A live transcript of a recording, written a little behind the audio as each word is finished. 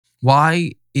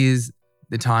Why is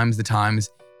the Times?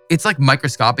 It's like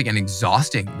microscopic and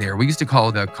exhausting there. We used to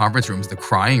call the conference rooms the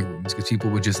crying rooms because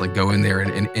people would just like go in there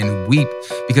and weep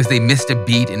because they missed a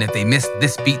beat. And if they missed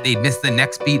this beat, they'd miss the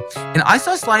next beat. And I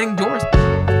saw sliding doors.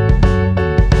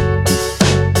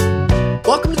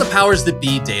 Welcome to the Powers That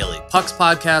Be Daily, Puck's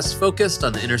podcast focused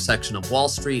on the intersection of Wall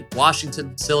Street,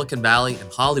 Washington, Silicon Valley,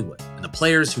 and Hollywood, and the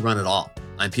players who run it all.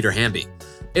 I'm Peter Hamby.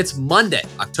 It's Monday,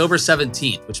 October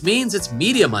 17th, which means it's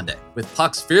Media Monday with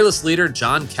Puck's fearless leader,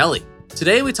 John Kelly.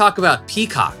 Today, we talk about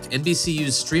Peacock,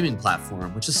 NBCU's streaming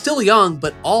platform, which is still young,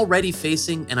 but already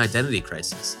facing an identity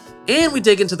crisis. And we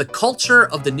dig into the culture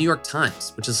of the New York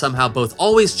Times, which is somehow both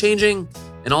always changing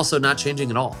and also not changing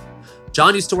at all.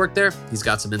 John used to work there. He's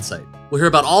got some insight. We'll hear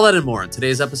about all that and more in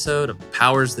today's episode of The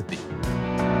Powers That Be.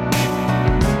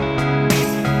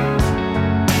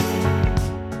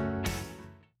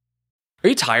 Are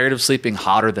you tired of sleeping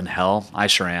hotter than hell? I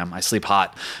sure am. I sleep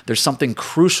hot. There's something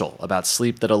crucial about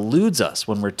sleep that eludes us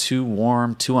when we're too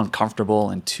warm, too uncomfortable,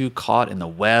 and too caught in the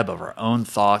web of our own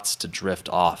thoughts to drift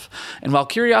off. And while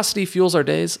curiosity fuels our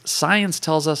days, science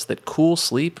tells us that cool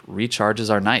sleep recharges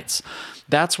our nights.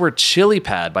 That's where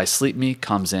ChiliPad by Sleep Me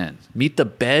comes in. Meet the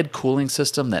bed cooling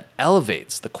system that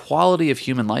elevates the quality of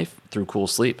human life through cool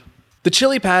sleep. The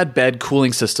ChiliPad bed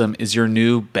cooling system is your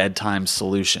new bedtime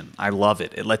solution. I love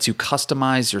it. It lets you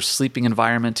customize your sleeping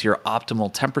environment to your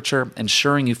optimal temperature,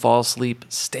 ensuring you fall asleep,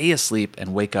 stay asleep,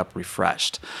 and wake up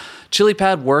refreshed.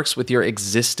 ChiliPad works with your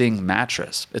existing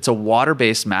mattress. It's a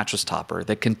water-based mattress topper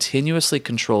that continuously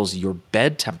controls your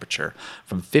bed temperature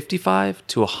from 55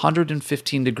 to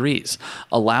 115 degrees,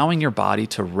 allowing your body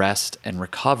to rest and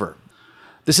recover.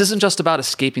 This isn't just about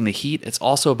escaping the heat, it's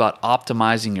also about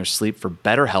optimizing your sleep for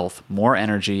better health, more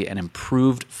energy, and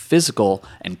improved physical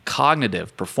and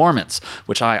cognitive performance,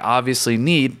 which I obviously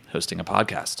need hosting a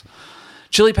podcast.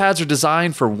 ChiliPads are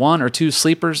designed for 1 or 2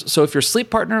 sleepers, so if your sleep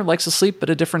partner likes to sleep at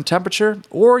a different temperature,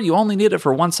 or you only need it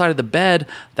for one side of the bed,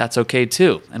 that's okay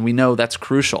too, and we know that's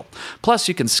crucial. Plus,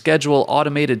 you can schedule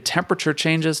automated temperature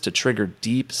changes to trigger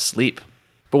deep sleep.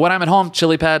 But when I'm at home,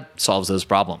 ChiliPad solves those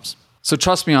problems. So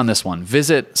trust me on this one.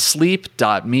 Visit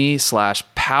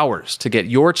sleep.me/powers to get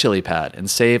your ChiliPad and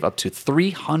save up to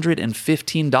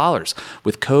 $315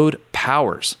 with code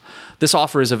POWERS. This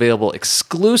offer is available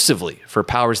exclusively for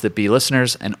Powers That Be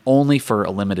listeners and only for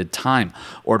a limited time.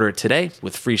 Order it today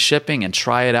with free shipping and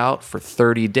try it out for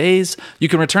 30 days. You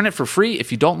can return it for free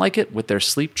if you don't like it with their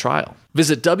sleep trial.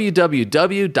 Visit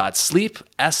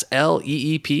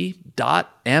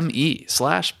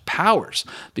www.sleep.me/powers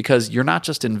because you're not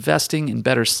just investing in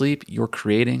better sleep, you're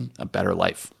creating a better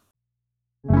life.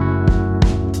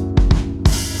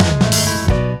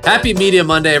 Happy Media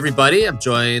Monday, everybody. I'm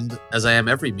joined, as I am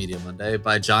every Media Monday,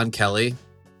 by John Kelly,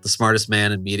 the smartest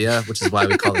man in media, which is why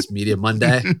we call this Media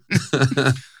Monday.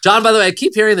 John, by the way, I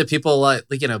keep hearing that people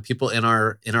people in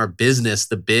our business,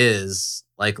 the biz,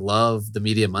 love the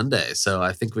Media Monday. So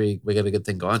I think we got a good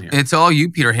thing going here. It's all you,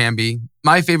 Peter Hamby.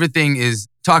 My favorite thing is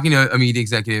talking to a media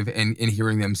executive and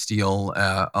hearing them steal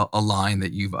a line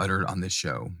that you've uttered on this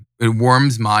show. It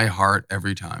warms my heart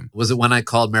every time. Was it when I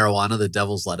called marijuana the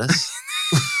devil's lettuce?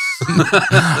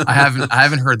 I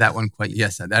haven't heard that one quite.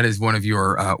 Yes, that is one of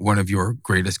your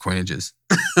greatest coinages.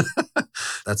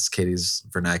 That's Katie's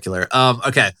vernacular.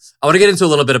 Okay, I want to get into a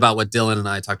little bit about what Dylan and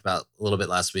I talked about a little bit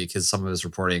last week, some of his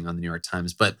reporting on the New York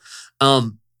Times. But I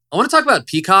want to talk about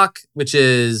Peacock, which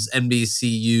is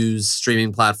NBCU's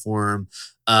streaming platform.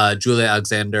 Julia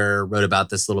Alexander wrote about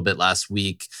this a little bit last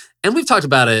week, and we've talked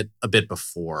about it a bit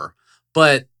before.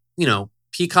 But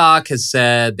Peacock has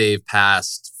said they've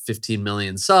passed 15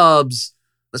 million subs.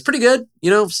 That's pretty good,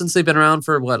 since they've been around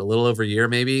for a little over a year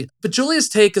maybe. But Julia's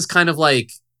take is kind of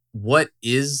like, what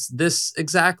is this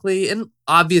exactly? And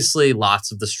obviously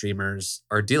lots of the streamers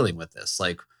are dealing with this.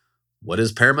 What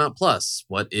is Paramount Plus?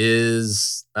 What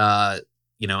is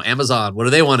Amazon? What do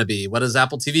they want to be? What does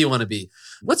Apple TV want to be?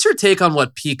 What's your take on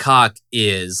what Peacock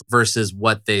is versus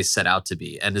what they set out to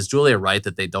be? And is Julia right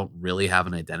that they don't really have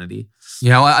an identity?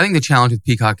 I think the challenge with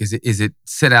Peacock is it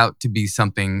set out to be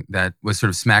something that was sort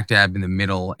of smack dab in the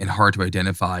middle and hard to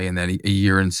identify, and that a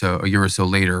year or so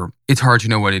later, it's hard to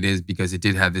know what it is because it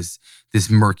did have this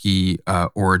murky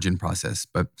origin process.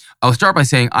 But I'll start by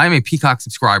saying I'm a Peacock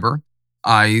subscriber.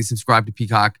 I subscribed to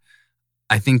Peacock,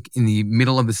 I think, in the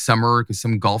middle of the summer because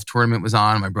some golf tournament was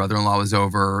on. My brother-in-law was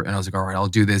over, and I was like, all right, I'll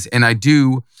do this. And I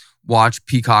do watch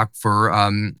Peacock for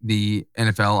the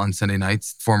NFL on Sunday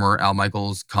nights, former Al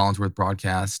Michaels Collinsworth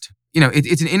broadcast.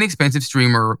 It's an inexpensive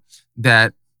streamer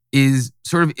that is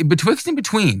sort of betwixt and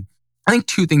between. I think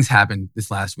two things happened this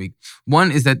last week.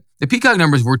 One is that the Peacock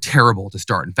numbers were terrible to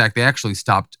start. In fact, they actually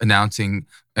stopped announcing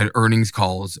at earnings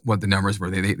calls what the numbers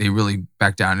were. They really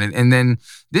backed down. And then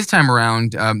this time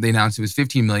around, they announced it was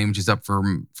 15 million, which is up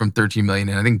from 13 million.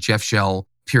 And I think Jeff Shell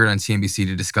appeared on CNBC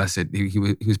to discuss it. He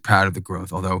was proud of the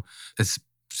growth, although as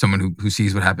someone who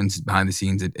sees what happens behind the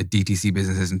scenes at DTC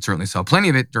businesses and certainly saw plenty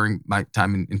of it during my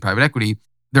time in private equity,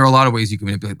 there are a lot of ways you can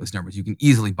manipulate those numbers. You can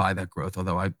easily buy that growth,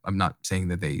 although I'm not saying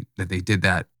that they did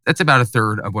that. That's about a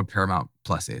third of what Paramount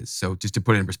Plus is. So just to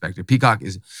put it in perspective, Peacock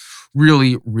is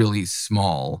really, really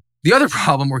small. The other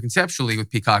problem more conceptually with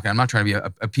Peacock, and I'm not trying to be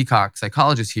a Peacock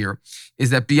psychologist here,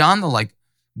 is that beyond the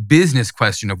business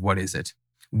question of what is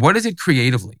it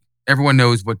creatively? Everyone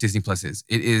knows what Disney Plus is.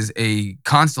 It is a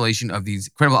constellation of these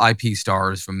incredible IP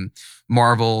stars from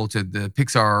Marvel to the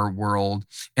Pixar world.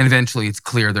 And eventually it's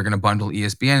clear they're going to bundle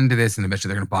ESPN into this, and eventually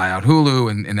they're going to buy out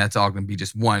Hulu, and that's all going to be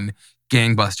just one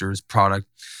gangbusters product.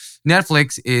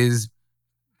 Netflix is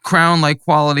Crown-like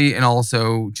quality and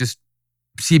also just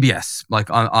CBS,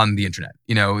 on the internet.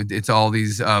 It's all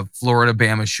these Florida,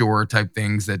 Bama Shore type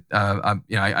things that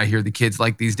I hear the kids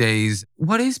like these days.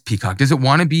 What is Peacock? Does it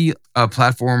want to be a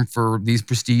platform for these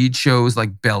prestige shows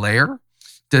like Bel Air?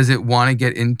 Does it want to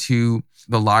get into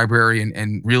the library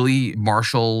and really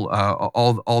marshal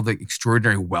all the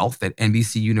extraordinary wealth that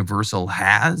NBC Universal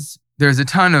has? There's a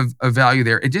ton of value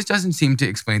there. It just doesn't seem to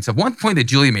explain itself. One point that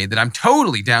Julia made that I'm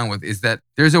totally down with is that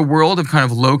there's a world of kind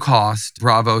of low-cost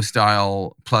Bravo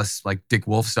style plus Dick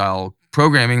Wolf style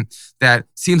programming that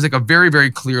seems like a very,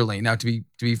 very clear lane. Now, to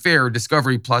be fair,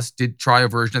 Discovery Plus did try a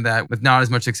version of that with not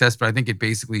as much success, but I think it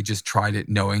basically just tried it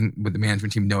with the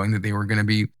management team knowing that they were going to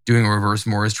be doing a reverse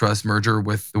Morris Trust merger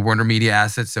with the Warner Media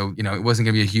assets. So, it wasn't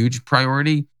going to be a huge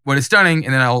priority. What is stunning,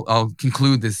 and then I'll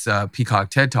conclude this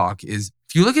Peacock TED Talk, is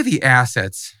if you look at the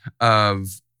assets of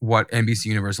what NBC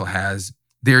Universal has,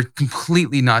 they're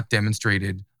completely not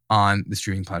demonstrated on the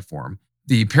streaming platform.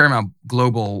 The Paramount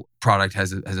Global product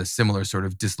has a similar sort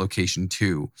of dislocation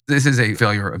too. This is a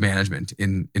failure of management,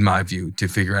 in my view, to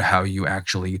figure out how you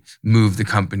actually move the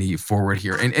company forward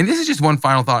here. And this is just one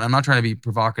final thought. I'm not trying to be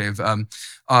provocative.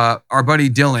 Our buddy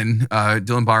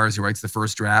Dylan Byers, who writes the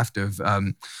first draft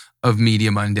of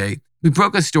Media Monday, we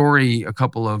broke a story a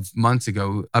couple of months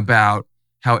ago about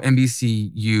how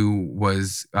NBCU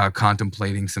was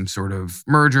contemplating some sort of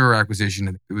merger or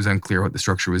acquisition. It was unclear what the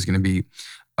structure was going to be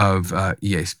of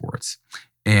EA Sports,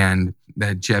 and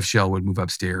that Jeff Shell would move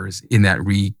upstairs in that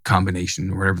recombination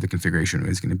or whatever the configuration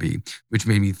was going to be, which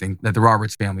made me think that the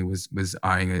Roberts family was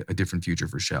eyeing a different future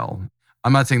for Shell.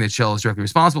 I'm not saying that Shell is directly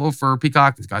responsible for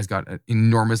Peacock. This guy's got an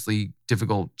enormously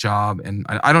difficult job, and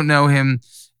I don't know him.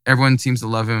 Everyone seems to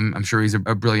love him. I'm sure he's a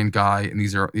brilliant guy, and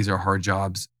these are hard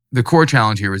jobs. The core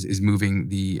challenge here is moving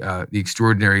the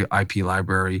extraordinary IP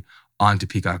library onto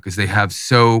Peacock because they have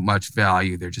so much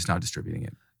value. They're just not distributing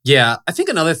it. Yeah, I think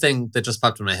another thing that just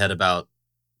popped in my head about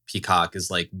Peacock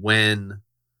is when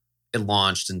it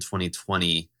launched in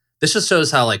 2020. This just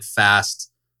shows how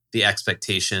fast the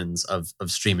expectations of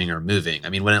streaming are moving. I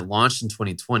mean, when it launched in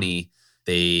 2020,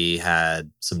 they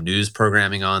had some news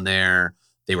programming on there.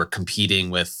 They were competing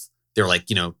with. They were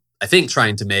I think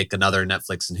trying to make another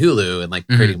Netflix and Hulu and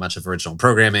creating a bunch of original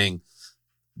programming.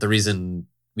 The reason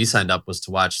we signed up was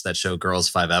to watch that show Girls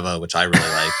 5 Eva, which I really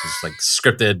like. It's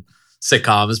scripted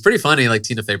sitcom. It's pretty funny.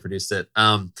 Tina Fey produced it.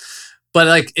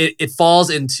 But it falls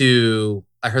into,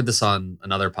 I heard this on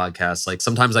another podcast.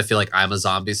 Sometimes I feel like I'm a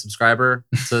zombie subscriber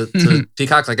to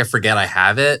Peacock. I forget I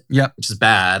have it, yep, which is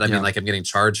bad. I mean, I'm getting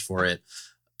charged for it.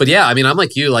 But yeah, I mean, I'm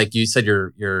like you. You said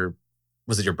your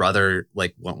was it your brother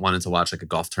wanted to watch a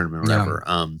golf tournament or whatever?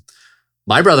 Yeah.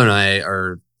 My brother and I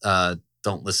are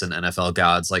don't listen to NFL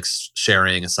gods,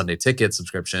 sharing a Sunday ticket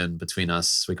subscription between us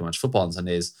so we can watch football on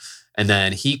Sundays. And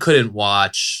then he couldn't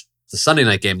watch the Sunday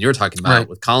night game you were talking about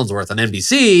with Collinsworth on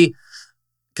NBC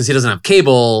because he doesn't have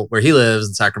cable where he lives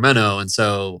in Sacramento. And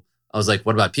so I was like,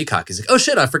 what about Peacock? He's like, oh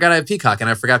shit, I forgot I have Peacock, and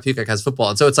I forgot Peacock has football.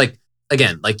 And so it's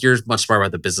again, you're much smarter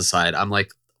about the business side. I'm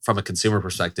from a consumer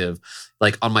perspective,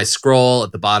 on my scroll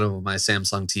at the bottom of my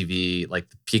Samsung TV, the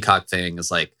Peacock thing is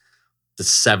the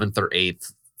 7th or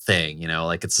 8th thing,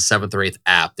 it's the 7th or 8th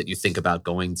app that you think about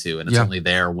going to. And it's only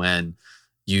there when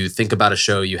you think about a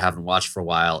show you haven't watched for a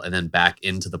while and then back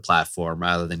into the platform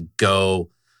rather than go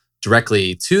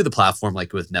directly to the platform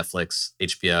with Netflix,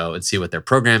 HBO, and see what they're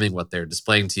programming, what they're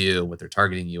displaying to you, what they're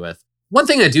targeting you with. One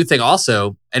thing I do think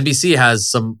also, NBC has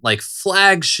some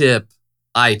flagship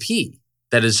IP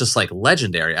that is just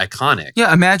legendary, iconic.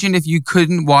 Yeah, imagine if you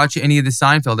couldn't watch any of the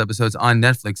Seinfeld episodes on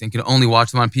Netflix and could only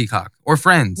watch them on Peacock or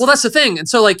Friends. Well, that's the thing. And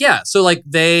so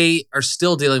they are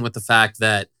still dealing with the fact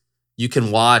that you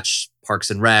can watch Parks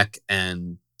and Rec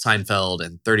and Seinfeld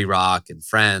and 30 Rock and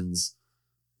Friends,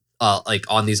 like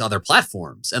on these other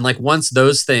platforms. And like once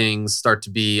those things start to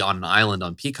be on an island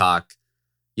on Peacock,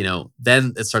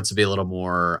 then it starts to be a little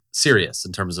more serious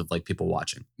in terms of like people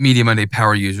watching. Media Monday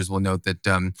power users will note that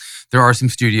there are some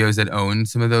studios that own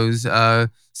some of those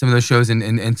shows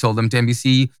and sold them to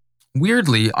NBC.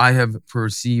 Weirdly, I have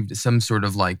perceived some sort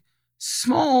of like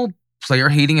small player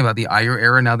hating about the Iyer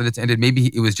era now that it's ended.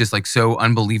 Maybe it was just like so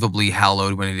unbelievably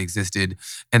hallowed when it existed,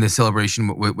 and the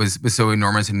celebration was so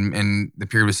enormous, and the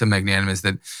period was so magnanimous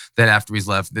that after he's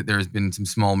left, that there's been some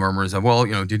small murmurs of, well,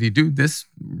 did he do this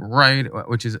right?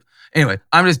 Which is, anyway,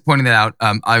 I'm just pointing that out.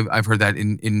 I've heard that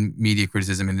in media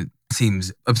criticism, and it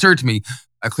seems absurd to me.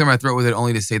 I clear my throat with it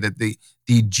only to say that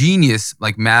the genius,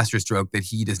 like masterstroke, that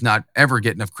he does not ever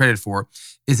get enough credit for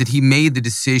is that he made the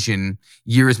decision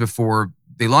years before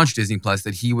they launched Disney Plus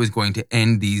that he was going to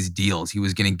end these deals. He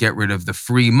was going to get rid of the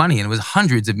free money, and it was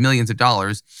hundreds of millions of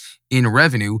dollars in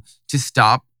revenue to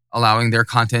stop allowing their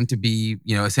content to be,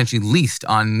 essentially leased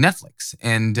on Netflix.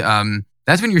 And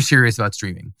that's when you're serious about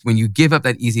streaming. When you give up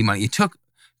that easy money. It took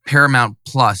Paramount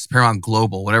Plus, Paramount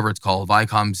Global, whatever it's called,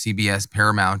 Viacom, CBS,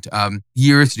 Paramount,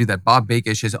 years to do that. Bob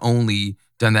Bakish has only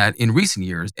done that in recent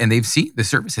years, and they've seen the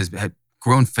service had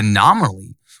grown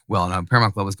phenomenally well. Now,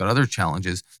 Paramount Global's got other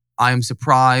challenges. I'm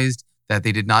surprised that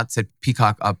they did not set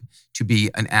Peacock up to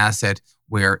be an asset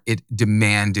where it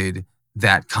demanded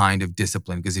that kind of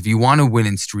discipline. Because if you want to win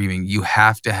in streaming, you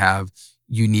have to have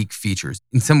unique features.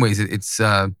 In some ways, it's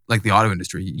like the auto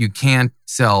industry. You can't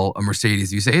sell a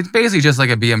Mercedes. You say it's basically just like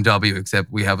a BMW,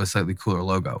 except we have a slightly cooler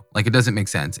logo. Like, it doesn't make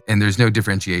sense. And there's no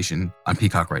differentiation on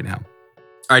Peacock right now.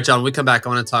 All right, John, when we come back, I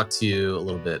want to talk to you a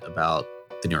little bit about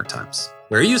the New York Times,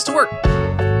 where you used to work.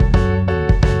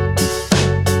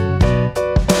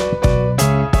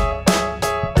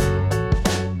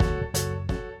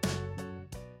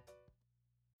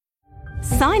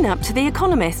 Sign up to The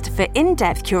Economist for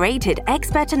in-depth curated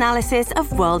expert analysis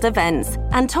of world events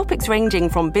and topics ranging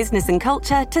from business and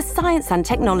culture to science and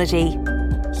technology.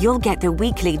 You'll get the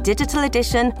weekly digital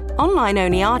edition,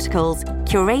 online-only articles,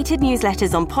 curated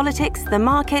newsletters on politics, the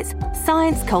markets,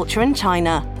 science, culture, and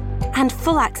China, and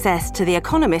full access to The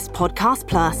Economist Podcast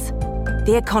Plus.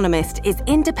 The Economist is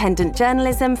independent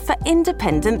journalism for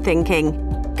independent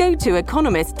thinking. Go to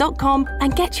economist.com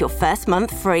and get your first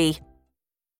month free.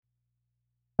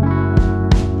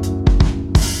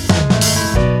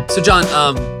 So, John,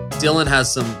 Dylan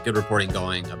has some good reporting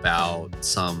going about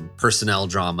some personnel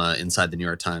drama inside the New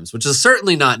York Times, which is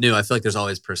certainly not new. I feel like there's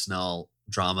always personnel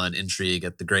drama and intrigue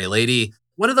at the Gray Lady.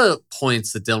 One of the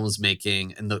points that Dylan was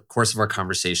making in the course of our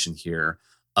conversation here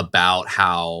about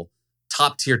how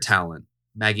top-tier talent,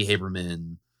 Maggie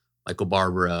Haberman, Michael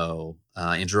Barbaro,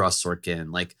 Andrew Ross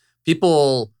Sorkin, like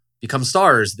people become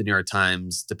stars at the New York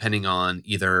Times depending on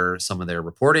either some of their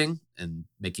reporting and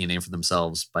making a name for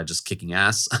themselves by just kicking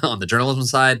ass on the journalism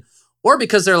side, or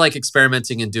because they're like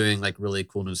experimenting and doing like really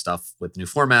cool new stuff with new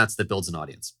formats that builds an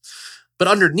audience. But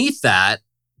underneath that,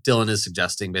 Dylan is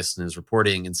suggesting, based on his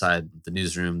reporting inside the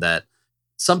newsroom, that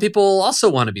some people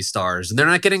also want to be stars and they're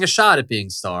not getting a shot at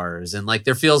being stars. And like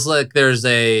there feels like there's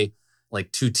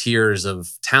like two tiers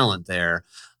of talent there.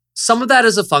 Some of that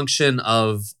is a function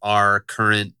of our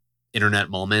current internet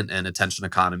moment and attention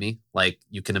economy. Like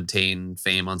you can obtain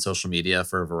fame on social media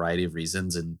for a variety of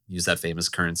reasons and use that fame as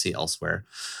currency elsewhere.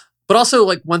 But also,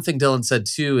 like one thing Dylan said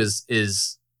too is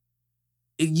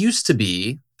it used to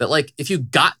be that like if you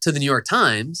got to the New York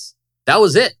Times, that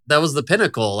was it. That was the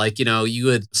pinnacle. Like, you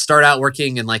would start out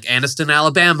working in like Anniston,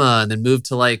 Alabama, and then move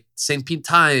to like St. Pete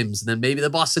Times, and then maybe the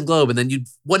Boston Globe, and then you'd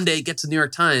one day get to New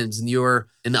York Times and you're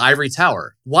in the Ivory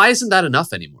Tower. Why isn't that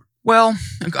enough anymore? Well,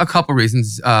 a couple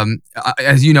reasons.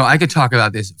 As you know, I could talk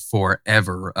about this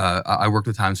forever. I worked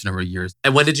at the Times for a number of years.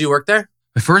 And when did you work there?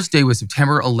 My first day was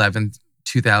September 11th,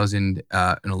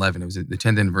 2011. It was the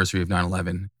 10th anniversary of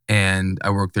 9/11. And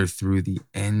I worked there through the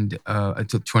end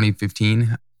until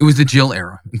 2015. It was the Jill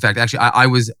era. In fact, actually,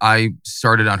 I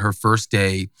started on her first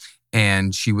day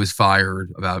and she was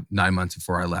fired about 9 months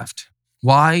before I left.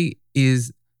 Why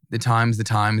is the Times the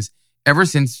Times? Ever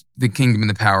since The Kingdom and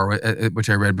the Power, which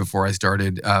I read before I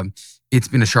started, it's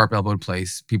been a sharp-elbowed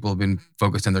place. People have been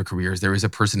focused on their careers. There is a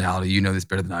personality. You know this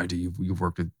better than I do. You've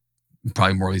worked with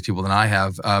probably more of these people than I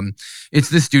have. It's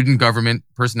the student government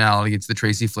personality. It's the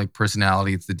Tracy Flick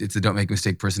personality. It's the don't make a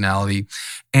mistake personality.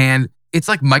 And it's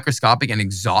like microscopic and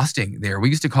exhausting there. We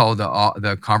used to call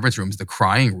the conference rooms the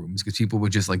crying rooms because people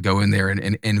would just like go in there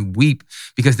and weep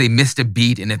because they missed a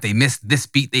beat. And if they missed this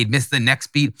beat, they'd miss the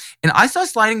next beat. And I saw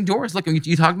sliding doors. Look,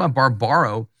 you talk about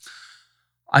Barbaro.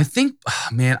 I think,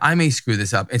 man, I may screw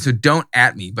this up, and so don't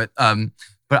at me. But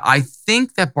I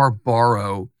think that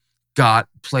Barbaro got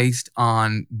placed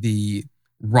on the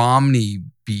Romney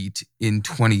beat in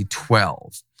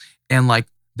 2012, and like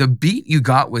the beat you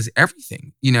got was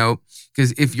everything,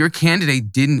 because if your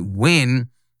candidate didn't win,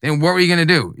 then what were you going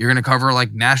to do? You're going to cover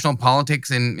like national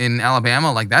politics in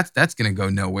Alabama, like that's going to go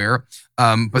nowhere.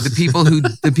 But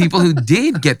the people who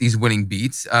did get these winning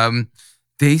beats,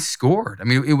 they scored. I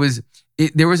mean,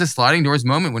 there was a sliding doors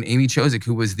moment when Amy Chozick,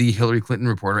 who was the Hillary Clinton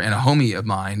reporter and a homie of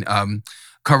mine,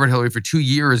 covered Hillary for 2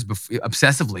 years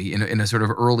obsessively in a sort of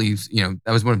early,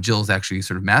 that was one of Jill's actually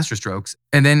sort of masterstrokes.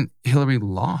 And then Hillary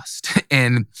lost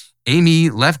and Amy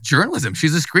left journalism.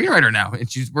 She's a screenwriter now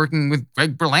and she's working with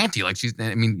Greg Berlanti. Like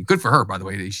good for her, by the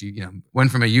way. She, went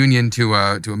from a union to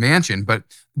a mansion, but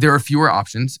there are fewer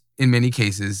options. In many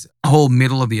cases, the whole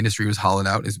middle of the industry was hollowed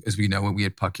out, as we know. We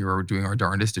at Puck here are doing our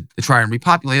darndest to try and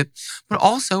repopulate it. But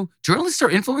also, journalists are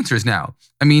influencers now.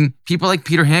 I mean, people like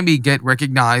Peter Hamby get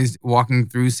recognized walking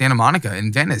through Santa Monica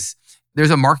in Venice.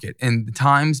 There's a market. And the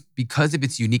Times, because of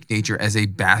its unique nature as a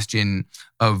bastion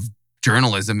of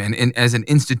journalism and as an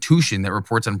institution that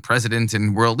reports on presidents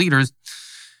and world leaders,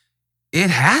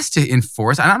 it has to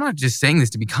enforce, and I'm not just saying this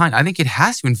to be kind, I think it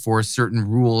has to enforce certain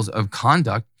rules of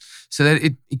conduct so that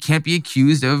it can't be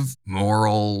accused of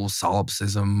moral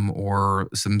solipsism or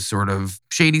some sort of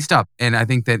shady stuff. And I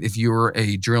think that if you're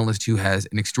a journalist who has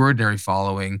an extraordinary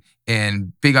following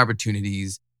and big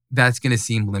opportunities, that's going to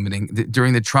seem limiting.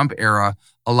 During the Trump era,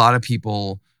 a lot of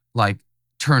people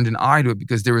turned an eye to it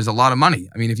because there was a lot of money.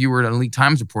 I mean, if you were an elite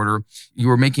Times reporter, you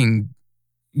were making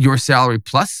your salary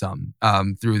plus some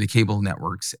through the cable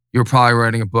networks. You're probably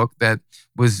writing a book that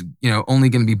was, only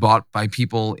going to be bought by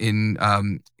people in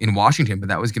Washington, but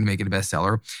that was going to make it a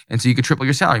bestseller. And so you could triple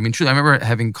your salary. I mean, truly, I remember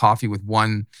having coffee with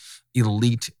one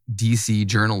elite DC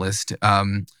journalist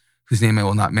whose name I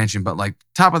will not mention, but like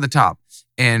top of the top.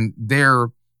 And their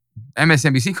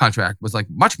MSNBC contract was like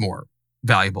much more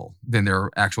valuable than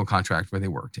their actual contract where they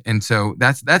worked. And so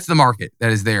that's the market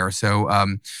that is there. So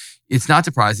it's not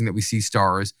surprising that we see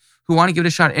stars who want to give it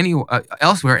a shot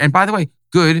elsewhere. And by the way,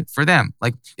 good for them.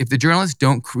 Like if the journalists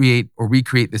don't create or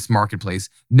recreate this marketplace,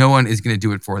 no one is going to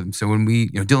do it for them. So when we,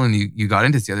 Dylan, you got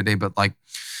into this the other day, but like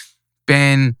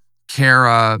Ben,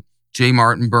 Kara, J.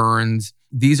 Martin Burns,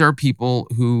 these are people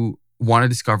who want to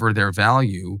discover their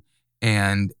value.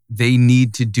 And they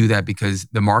need to do that because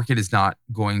the market is not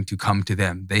going to come to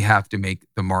them. They have to make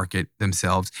the market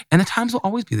themselves. And the Times will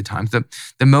always be the Times.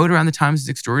 The moat around the Times is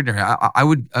extraordinary. I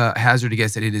would hazard a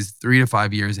guess that it is 3 to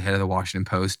 5 years ahead of the Washington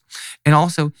Post. And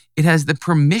also, it has the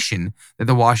permission that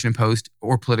the Washington Post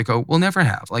or Politico will never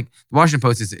have. Like, the Washington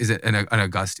Post is an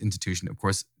august institution, of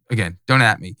course. Again, don't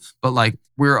at me. But like,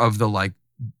 we're of the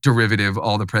derivative,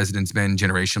 all the president's men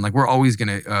generation. Like, we're always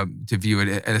going to view it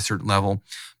at a certain level.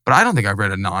 But I don't think I've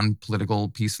read a non-political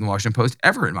piece from the Washington Post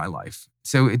ever in my life.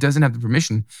 So it doesn't have the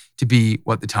permission to be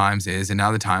what the Times is. And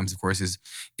now the Times, of course, is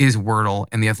Wordle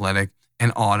and The Athletic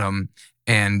and Autumn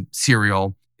and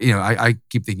Serial. I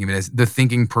keep thinking of it as the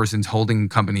thinking person's holding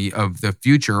company of the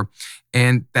future.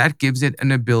 And that gives it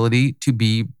an ability to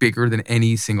be bigger than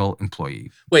any single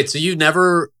employee. Wait, so you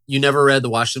never read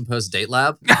the Washington Post Date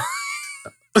Lab?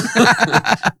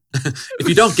 If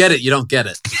you don't get it, you don't get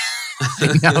it.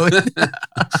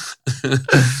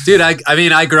 Dude,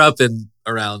 I grew up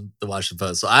around the Washington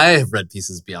Post, so I have read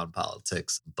pieces beyond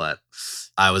politics, but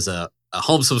I was a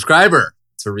home subscriber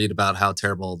to read about how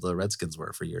terrible the Redskins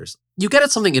were for years. You get at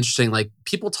something interesting, like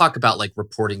people talk about like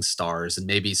reporting stars, and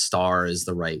maybe star is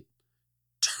the right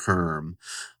term.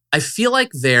 I feel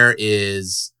like there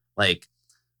is like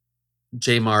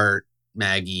J-Mart,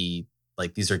 Maggie,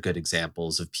 like these are good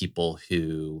examples of people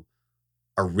who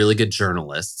are really good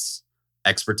journalists,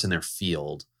 experts in their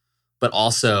field, but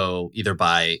also either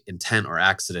by intent or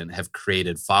accident have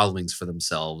created followings for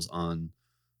themselves on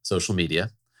social media,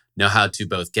 know how to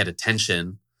both get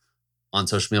attention on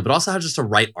social media, but also how just to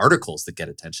write articles that get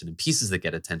attention and pieces that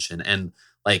get attention and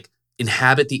like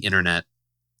inhabit the internet,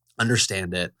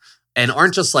 understand it, and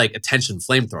aren't just like attention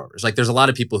flamethrowers. Like there's a lot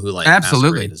of people who like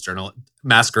absolutely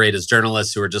masquerade as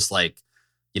journalists who are just like,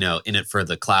 in it for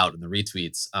the clout and the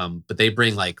retweets. But they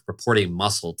bring like reporting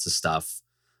muscle to stuff,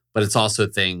 but it's also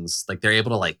things like they're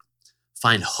able to like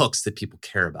find hooks that people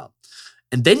care about.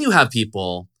 And then you have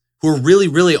people who are really,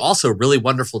 really also really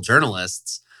wonderful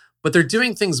journalists, but they're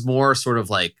doing things more sort of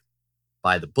like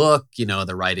by the book.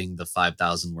 They're writing the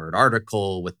 5,000 word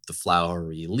article with the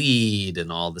flowery lead and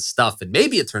all this stuff. And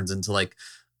maybe it turns into like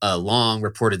a long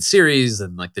reported series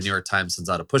and like the New York Times sends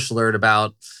out a push alert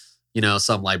about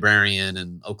some librarian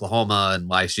in Oklahoma and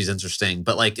why she's interesting.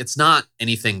 But like, it's not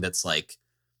anything that's like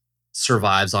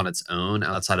survives on its own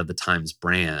outside of the Times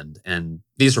brand. And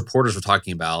these reporters were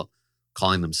talking about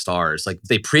calling them stars. Like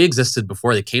they pre-existed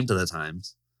before they came to the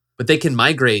Times, but they can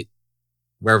migrate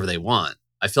wherever they want.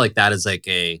 I feel like that is like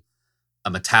a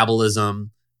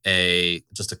metabolism,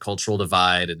 just a cultural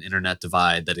divide, an internet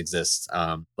divide that exists.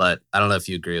 But I don't know if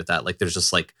you agree with that. Like there's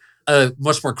just like a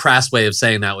much more crass way of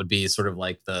saying that would be sort of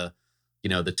like the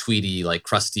Tweety, like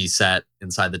crusty set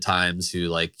inside the Times who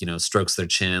like, strokes their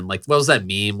chin. Like what was that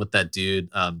meme with that dude,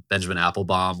 Benjamin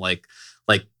Applebaum, like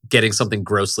getting something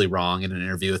grossly wrong in an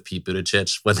interview with Pete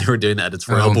Buttigieg when they were doing the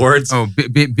editorial boards.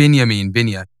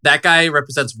 Binya. That guy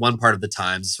represents one part of the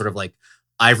Times, sort of like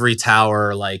ivory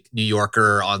tower, like New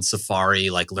Yorker on safari,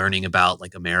 like learning about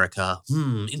like America.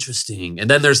 Interesting. And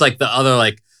then there's like the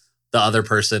other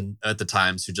person at the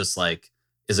Times who just like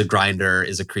is a grinder,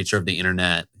 is a creature of the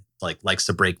internet, like likes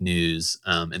to break news.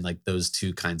 And like those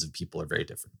two kinds of people are very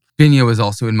different. Binya was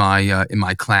also in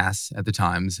my class at the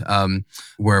Times,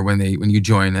 where when you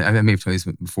join, I may have told you this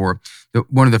before,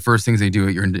 one of the first things they do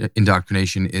at your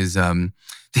indoctrination is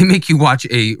they make you watch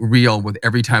a reel with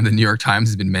every time the New York Times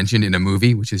has been mentioned in a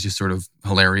movie, which is just sort of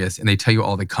hilarious. And they tell you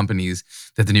all the companies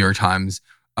that the New York Times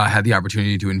had the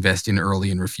opportunity to invest in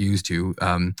early and refused to.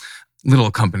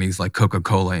 Little companies like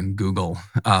Coca-Cola and Google.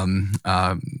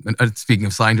 Speaking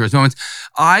of sliding doors moments,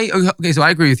 so I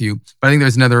agree with you, but I think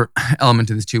there's another element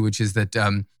to this too, which is that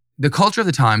the culture of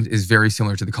the Times is very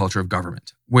similar to the culture of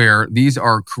government, where these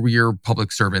are career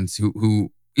public servants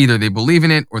who either they believe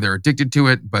in it or they're addicted to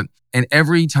it. And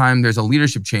every time there's a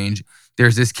leadership change,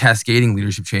 there's this cascading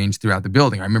leadership change throughout the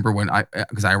building. I remember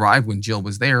because I arrived when Jill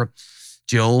was there,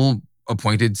 Jill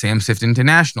appointed Sam Sifton to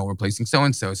national, replacing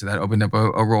so-and-so. So that opened up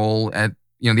a role at,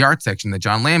 the art section that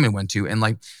John Lamon went to. And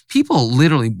like people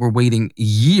literally were waiting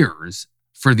years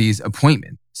for these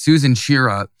appointments. Susan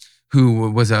Shira,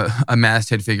 who was a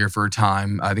masthead figure for a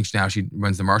time, I think now she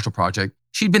runs the Marshall Project.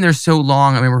 She'd been there so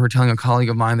long. I remember her telling a colleague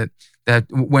of mine that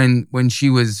when she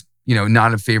was,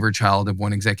 not a favorite child of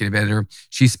one executive editor,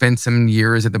 she spent some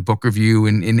years at the book review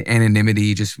in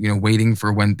anonymity, just, waiting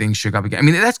for when things shook up again. I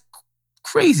mean, that's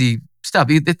crazy stuff.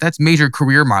 That's major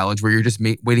career mileage where you're just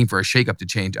waiting for a shakeup to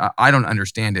change. I don't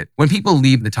understand it. When people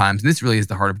leave the Times, and this really is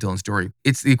the heart of Dylan's story,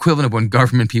 it's the equivalent of when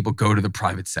government people go to the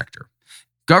private sector.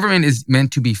 Government is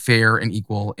meant to be fair and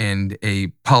equal and a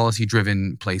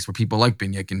policy-driven place where people like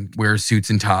Binya can wear suits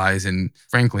and ties and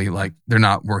frankly, like they're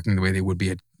not working the way they would be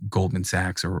at Goldman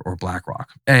Sachs or BlackRock.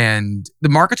 And the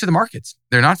markets are the markets.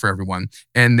 They're not for everyone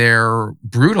and they're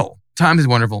brutal. Times is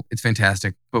wonderful. It's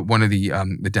fantastic. But one of the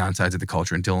downsides of the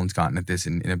culture, and Dylan's gotten at this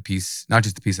in a piece, not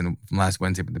just the piece from last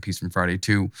Wednesday, but the piece from Friday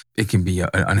too, it can be an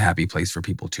unhappy place for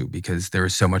people too, because there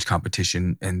is so much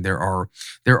competition and there are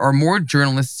more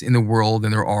journalists in the world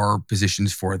than there are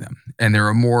positions for them. And there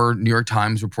are more New York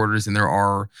Times reporters than there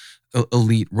are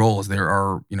elite roles.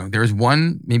 There's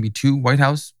one, maybe two White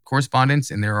House correspondents,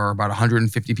 and there are about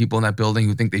 150 people in that building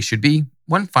who think they should be.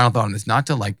 One final thought on this, not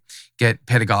to like get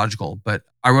pedagogical, but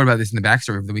I wrote about this in the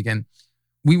backstory of the weekend.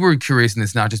 We were curious in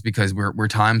this, not just because we're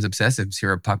Times obsessives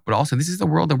here at Puck, but also this is the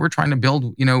world that we're trying to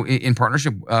build, in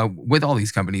partnership with all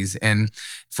these companies. And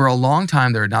for a long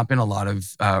time, there had not been a lot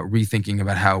of rethinking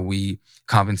about how we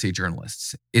compensate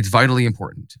journalists. It's vitally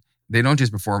important. They don't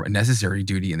just perform a necessary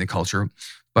duty in the culture,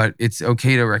 but it's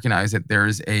okay to recognize that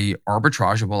there's a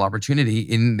arbitrageable opportunity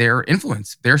in their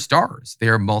influence. They're stars. They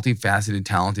are multifaceted,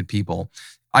 talented people.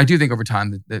 I do think over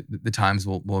time that the Times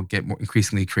will get more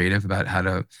increasingly creative about how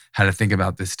to think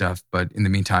about this stuff. But in the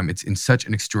meantime, it's in such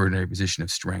an extraordinary position of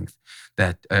strength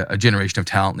that a generation of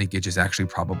talent leakage is actually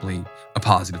probably a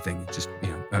positive thing. It's just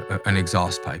an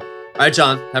exhaust pipe. All right,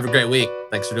 John. Have a great week.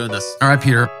 Thanks for doing this. All right,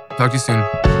 Peter. Talk to you soon.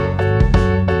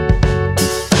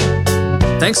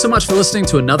 Thanks so much for listening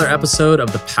to another episode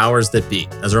of The Powers That Be.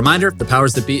 As a reminder, The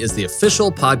Powers That Be is the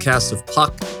official podcast of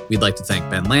Puck. We'd like to thank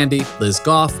Ben Landy, Liz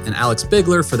Goff, and Alex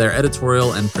Bigler for their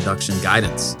editorial and production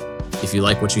guidance. If you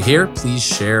like what you hear, please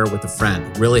share with a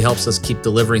friend. It really helps us keep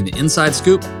delivering the inside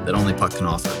scoop that only Puck can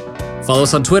offer. Follow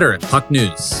us on Twitter at Puck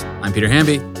News. I'm Peter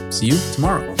Hamby. See you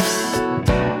tomorrow.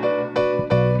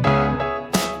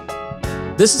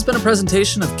 This has been a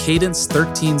presentation of Cadence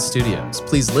 13 Studios.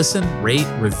 Please listen, rate,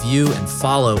 review, and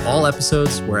follow all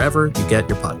episodes wherever you get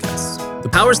your podcasts. The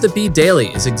Powers That Be Daily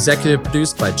is executive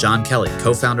produced by John Kelly,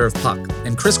 co-founder of Puck,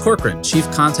 and Chris Corcoran, chief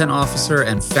content officer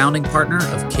and founding partner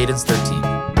of Cadence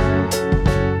 13.